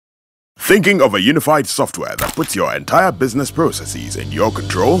Thinking of a unified software that puts your entire business processes in your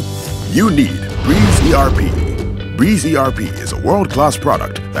control? You need BreezeERP. BreezeERP is a world-class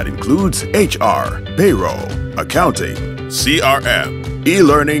product that includes HR, payroll, accounting, CRM,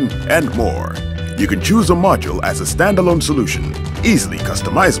 e-learning, and more. You can choose a module as a standalone solution, easily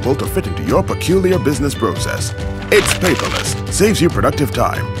customizable to fit into your peculiar business process. It's paperless, saves you productive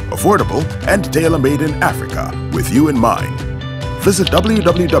time, affordable, and tailor-made in Africa with you in mind. Visit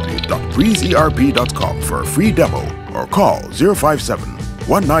www.BreezeERP.com for a free demo or call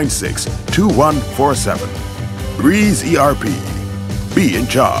 057-196-2147. BreezeERP. Be in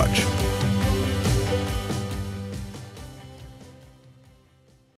charge.